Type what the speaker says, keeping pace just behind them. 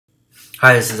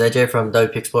Hi, this is AJ from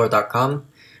WPExplorer.com. In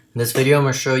this video, I'm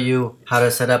going to show you how to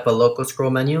set up a local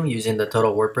scroll menu using the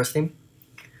Total WordPress theme.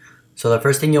 So the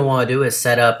first thing you'll want to do is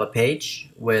set up a page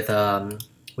with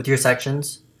your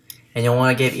sections, and you'll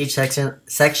want to give each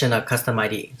section a custom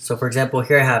ID. So for example,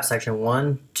 here I have section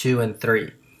 1, 2, and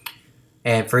 3.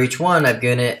 And for each one, I've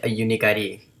given it a unique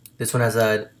ID. This one has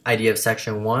an ID of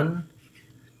section 1.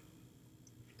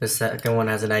 The second one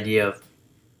has an ID of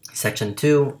section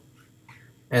 2.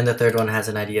 And the third one has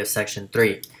an ID of section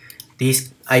 3.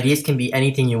 These IDs can be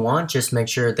anything you want, just make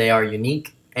sure they are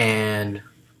unique and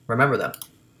remember them.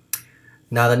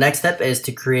 Now the next step is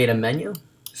to create a menu.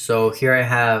 So here I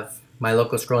have my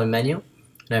local scrolling menu,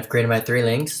 and I've created my 3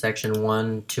 links, section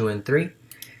 1, 2, and 3.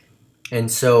 And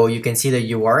so you can see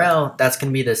the URL, that's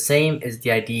going to be the same as the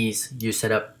IDs you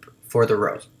set up for the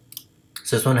rows.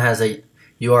 So this one has a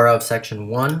URL of section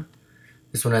 1,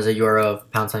 this one has a URL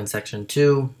of #section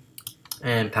 2,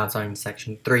 and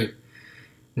 #section 3.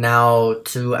 Now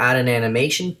to add an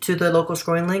animation to the local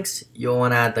scrolling links, you'll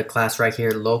want to add the class right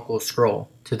here, local scroll,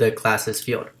 to the classes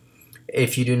field.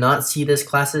 If you do not see this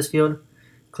classes field,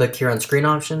 click here on screen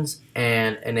options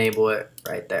and enable it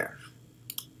right there.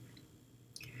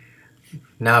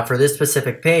 Now for this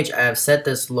specific page, I have set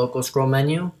this local scroll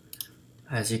menu,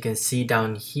 as you can see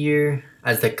down here,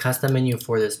 as the custom menu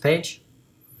for this page.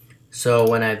 So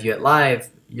when I view it live,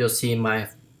 you'll see my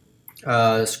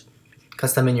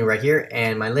custom menu right here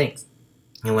and my links,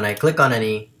 and when I click on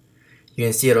any, you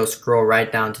can see it'll scroll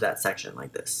right down to that section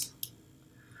like this,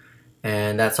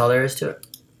 and that's all there is to it.